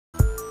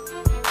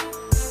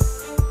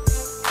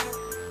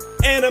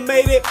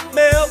Animated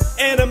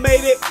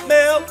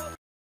Mel.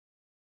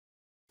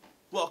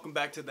 Welcome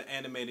back to the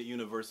animated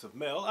universe of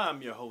Mel.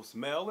 I'm your host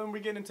Mel, and we're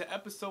getting to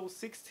episode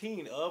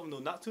 16 of No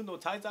Natsu no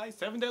Taizai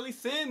 7 Deadly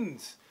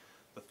Sins,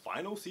 the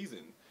final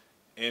season.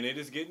 And it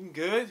is getting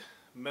good.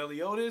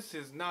 Meliodas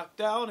is knocked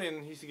out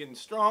and he's getting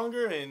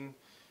stronger, and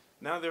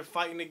now they're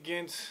fighting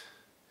against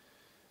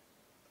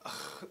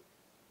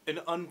an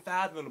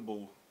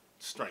unfathomable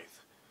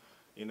strength.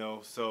 You know,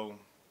 so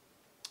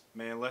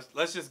man,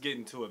 let's just get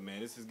into it, man.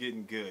 This is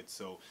getting good.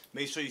 So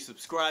make sure you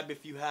subscribe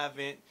if you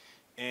haven't.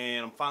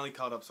 And I'm finally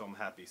caught up, so I'm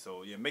happy.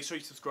 So yeah, make sure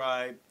you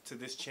subscribe to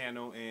this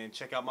channel and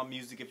check out my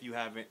music if you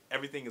haven't.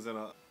 Everything is in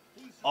a...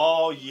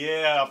 Oh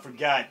yeah, I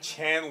forgot.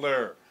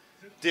 Chandler,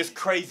 this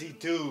crazy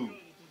dude,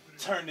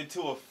 turned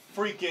into a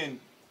freaking...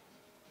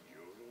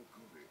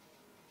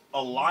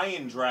 a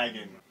lion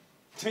dragon.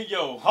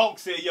 Yo, Hulk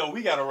said, yo,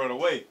 we gotta run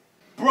away.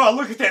 Bruh,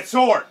 look at that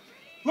sword.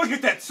 Look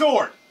at that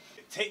sword.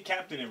 Take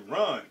Captain and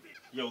run.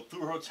 Yo,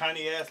 threw her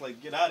tiny ass like,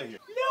 get out of here.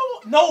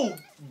 No,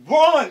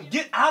 run.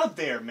 Get out of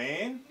there,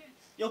 man.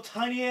 Yo,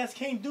 tiny ass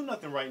can't do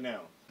nothing right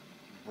now.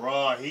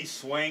 Bruh, he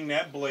swung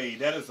that blade.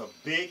 That is a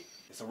big...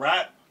 It's a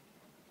wrap.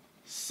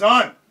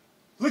 Son,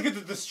 look at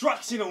the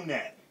destruction on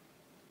that.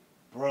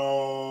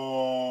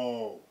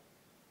 Bro.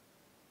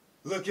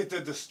 Look at the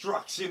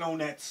destruction on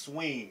that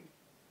swing.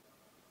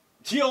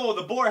 Yo,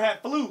 the boar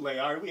hat flew. Like,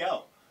 alright, we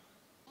out.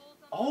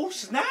 Oh,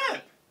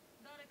 snap.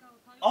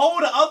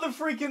 Oh, the other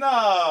freaking,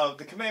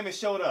 the commandment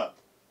showed up.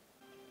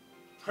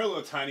 Her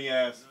little tiny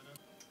ass.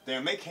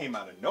 Damn, they came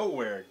out of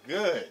nowhere.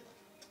 Good.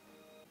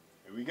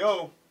 Here we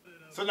go.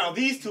 So now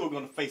these two are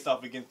going to face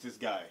off against this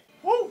guy.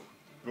 Woo!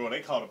 Bro, they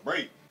called a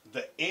break.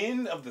 The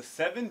end of the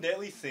 7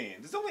 Deadly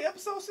Sins. It's only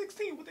episode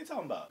 16. What they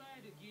talking about?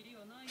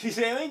 She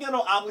said, I ain't got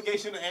no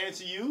obligation to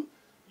answer you.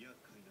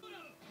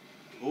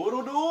 What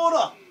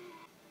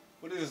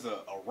is this,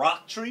 a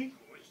rock tree?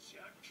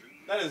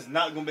 That is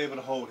not going to be able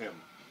to hold him.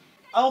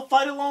 I'll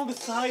fight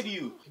alongside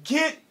you.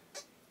 Get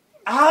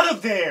out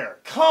of there.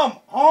 Come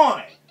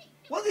on.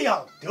 What are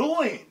y'all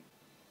doing?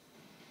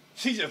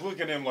 She just look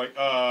at him like,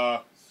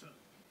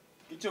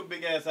 get your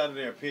big ass out of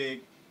there,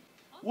 pig.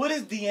 What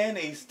is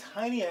Deanna's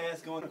tiny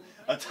ass going?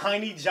 A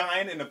tiny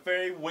giant and a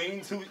fairy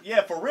wings who,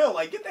 yeah, for real,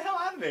 like, get the hell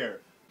out of there.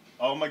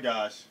 Oh my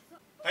gosh.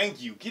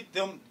 Thank you. Get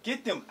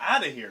them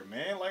out of here,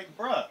 man. Like,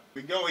 bruh.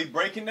 We go, he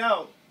breaking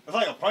out. It's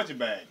like a punching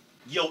bag.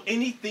 Yo,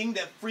 anything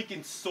that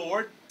freaking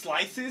sword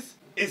slices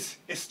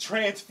is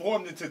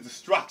transformed into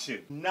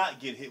destruction. Not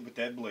get hit with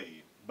that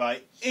blade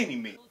by any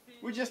means.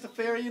 We're just a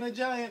fairy and a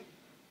giant.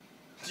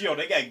 Yo,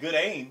 they got good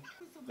aim.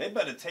 They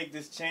better take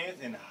this chance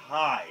and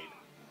hide.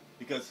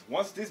 Because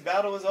once this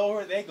battle is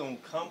over, they gonna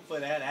come for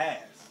that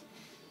ass.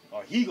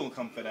 Or he gonna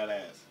come for that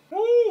ass.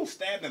 Woo!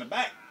 Stabbed in the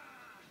back.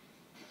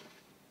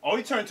 Oh,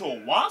 he turned to a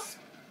wasp?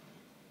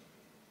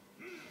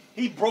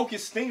 He broke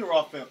his stinger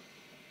off him.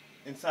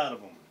 Inside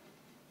of him.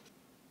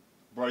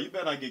 Bro, you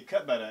better not get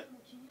cut by that.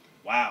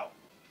 Wow.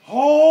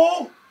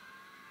 Oh!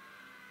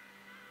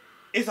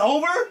 It's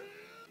over?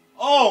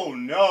 Oh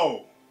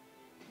no.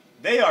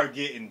 They are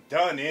getting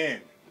done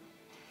in.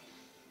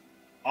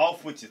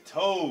 Off with your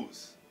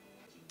toes.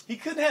 He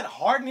couldn't have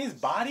hardened his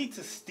body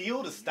to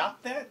steel to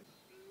stop that?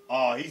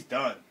 Oh, he's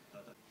done.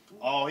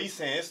 Oh, he's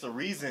saying it's the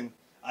reason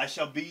I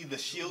shall be the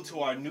shield to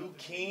our new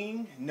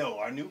king. No,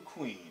 our new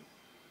queen.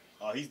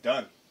 Oh, he's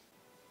done.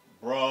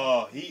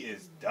 Bro, he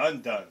is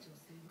done.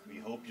 We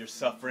hope your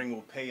suffering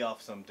will pay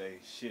off someday.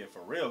 Shit,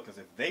 for real, because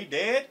if they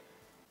dead,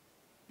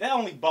 that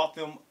only bought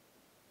them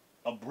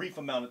a brief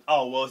amount of...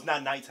 Oh, well, it's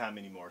not nighttime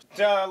anymore.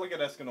 Look at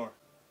Escanor.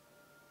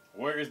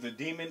 Where is the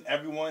demon?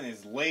 Everyone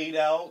is laid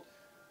out.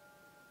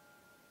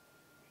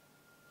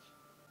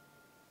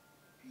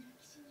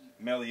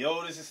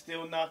 Meliodas is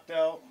still knocked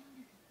out.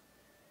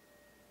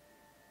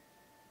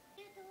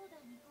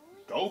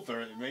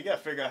 Gother, man, you gotta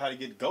figure out how to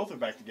get Gother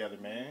back together,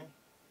 man.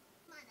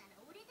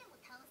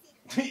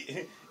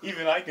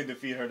 Even I can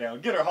defeat her now.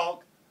 Get her,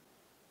 Hulk.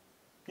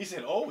 He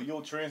said, oh,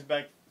 you'll transform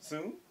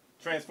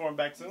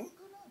back soon?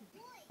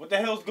 What the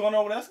hell's going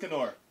on with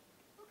Escanor?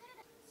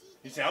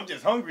 He said, I'm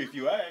just hungry if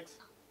you ask.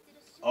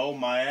 Oh,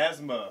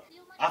 miasma.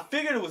 I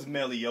figured it was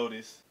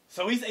Meliodas.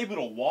 So he's able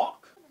to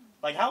walk?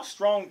 Like, how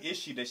strong is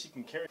she that she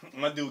can carry?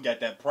 My dude got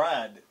that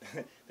pride.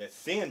 That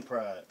sin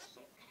pride.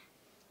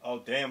 Oh,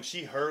 damn.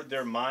 She heard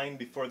their mind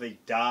before they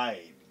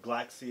died.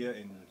 Glaxia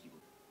and...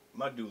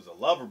 My dude's a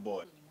lover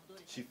boy.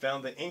 She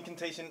found the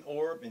incantation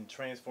orb and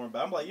transformed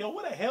back. I'm like, yo,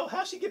 what the hell?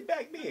 How'd she get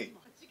back big?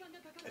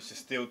 It should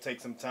still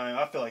take some time.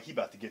 I feel like he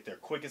about to get there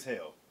quick as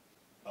hell.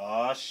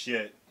 Aw,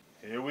 shit.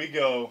 Here we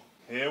go.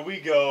 Here we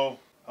go.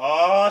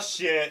 Aw,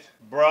 shit.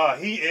 Bruh,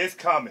 he is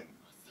coming.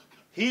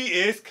 He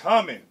is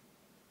coming.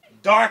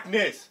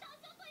 Darkness.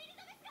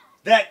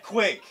 That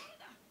quick.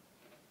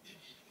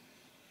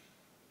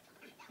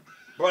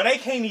 Bro, they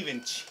can't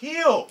even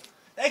chill.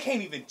 They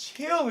can't even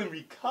chill and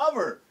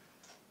recover.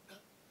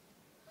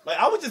 Like,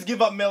 I would just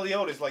give up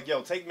Meliodas. Like,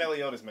 yo, take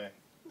Meliodas, man.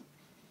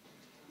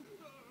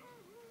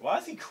 Why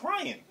is he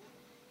crying?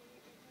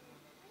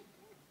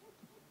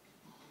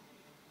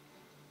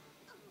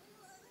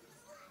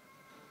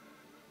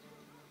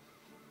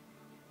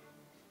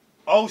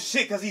 Oh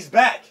shit, because he's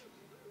back.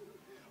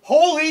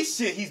 Holy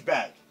shit, he's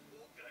back.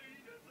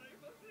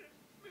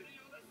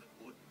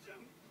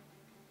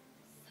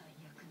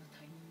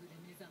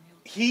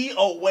 He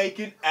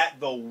awakened at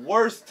the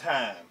worst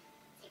time.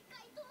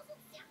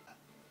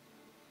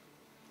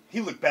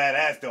 He looked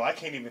badass though. I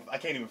can't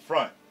even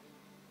front.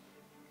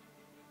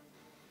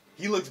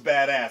 He looks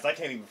badass. I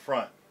can't even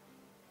front.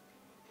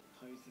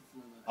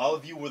 All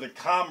of you were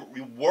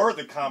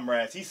the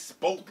comrades. He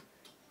spoke.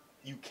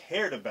 You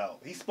cared about.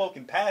 He spoke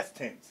in past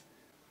tense.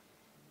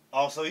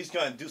 Also, he's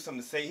gonna do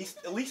something to say. He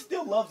at least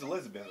still loves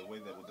Elizabeth the way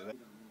that will do that.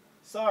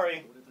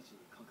 Sorry.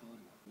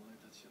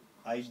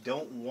 I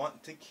don't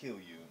want to kill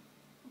you.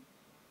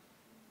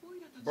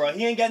 Bruh,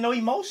 he ain't got no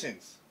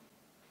emotions.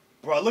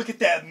 Bruh, look at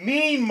that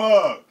mean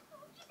mug.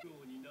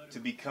 To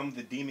become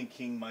the Demon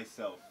King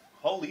myself.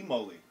 Holy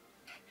moly.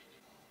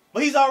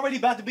 But he's already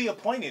about to be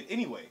appointed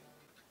anyway.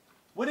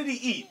 What did he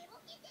eat?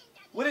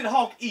 What did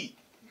Hawk eat?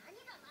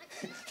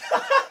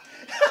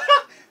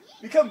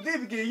 Become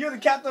Demon King. You're the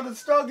captain of the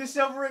strongest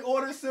chivalric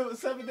order 7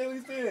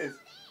 deadly sins.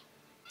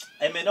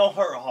 Hey man, don't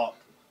hurt Hawk.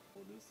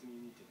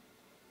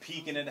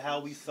 Peeking at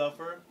how we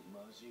suffer.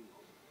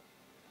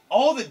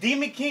 Oh, the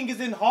Demon King is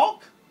in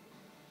Hawk?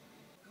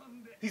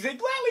 He said,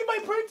 gladly, my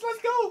prince,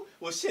 let's go.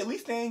 Well, shit, at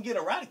least they ain't get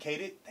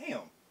eradicated.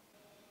 Damn.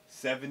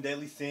 7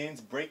 deadly sins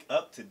break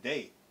up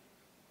today.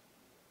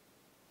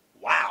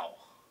 Wow.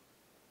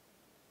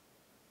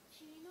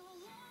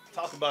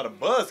 Talk about a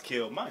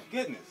buzzkill. My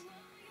goodness.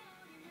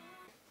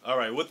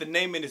 Alright, with the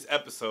name in this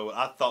episode,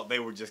 I thought they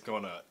were just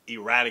going to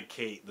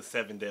eradicate the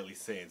 7 deadly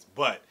sins.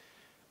 But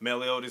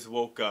Meliodas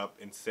woke up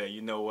and said,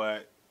 you know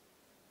what?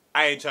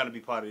 I ain't trying to be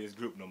part of this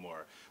group no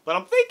more. But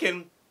I'm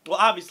thinking, well,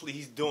 obviously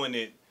he's doing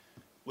it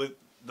with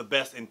the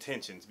best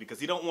intentions because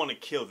he don't want to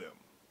kill them.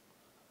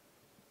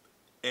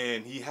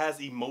 And he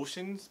has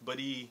emotions, but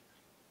he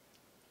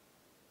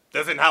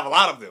doesn't have a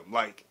lot of them.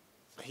 Like,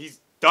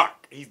 he's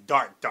dark. He's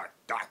dark,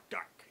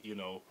 you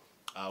know,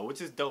 which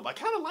is dope. I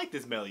kind of like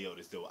this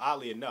Meliodas, though,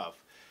 oddly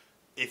enough.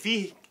 If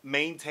he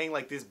maintained,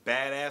 like, this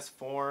badass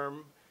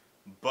form,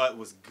 but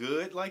was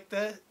good like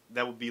that,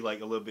 that would be,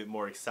 like, a little bit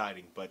more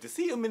exciting. But to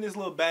see him in this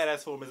little badass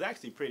form is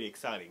actually pretty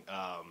exciting.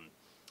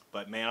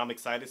 But, man, I'm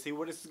excited to see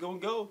where this is going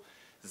to go.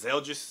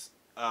 ZELDRIS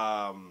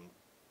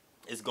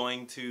is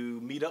going to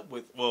meet up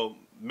with, well,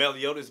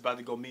 Meliodas is about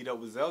to go meet up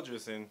with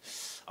ZELDRIS, and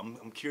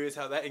I'm curious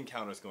how that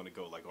encounter is going to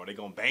go. Like, are they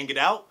going to bang it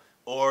out,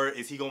 or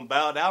is he going to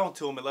bow down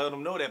to him and let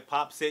him know that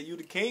Pop said, you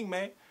the king,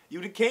 man.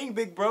 You the king,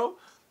 big bro.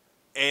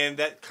 And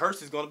that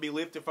curse is going to be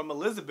lifted from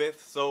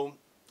Elizabeth, so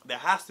there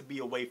has to be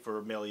a way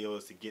for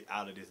Meliodas to get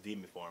out of this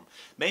demon form.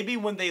 Maybe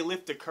when they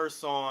lift the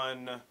curse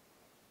on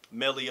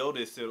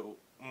Meliodas, it'll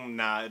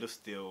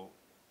still...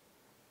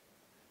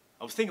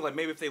 I was thinking, like,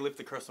 maybe if they lift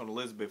the curse on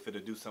Elizabeth,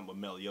 it'll do something with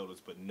Meliodas.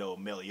 But no,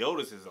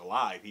 Meliodas is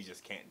alive. He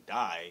just can't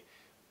die.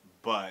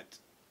 But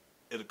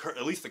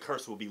at least the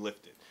curse will be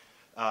lifted.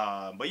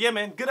 But yeah,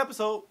 man, good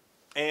episode.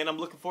 And I'm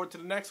looking forward to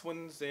the next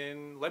ones.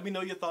 And let me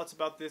know your thoughts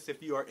about this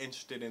if you are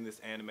interested in this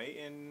anime.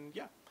 And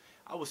yeah,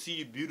 I will see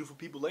you beautiful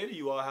people later.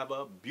 You all have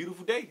a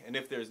beautiful day. And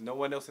if there's no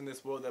one else in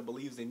this world that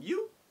believes in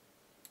you,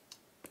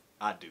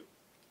 I do.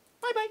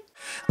 Bye-bye.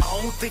 I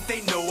don't think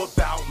they know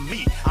about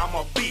me. I'm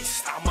a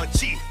beast, I'm a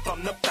G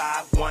from the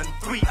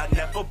 513. I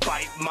never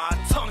bite my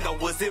tongue, I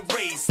wasn't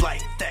raised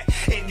like that.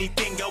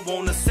 Anything I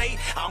wanna say,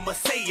 I'ma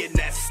say it,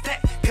 that's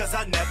that. Cause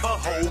I never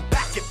hold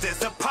back. If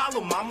there's a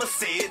problem, I'ma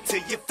say it to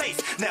your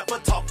face. Never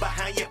talk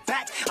behind your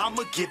back,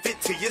 I'ma give it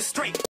to you straight.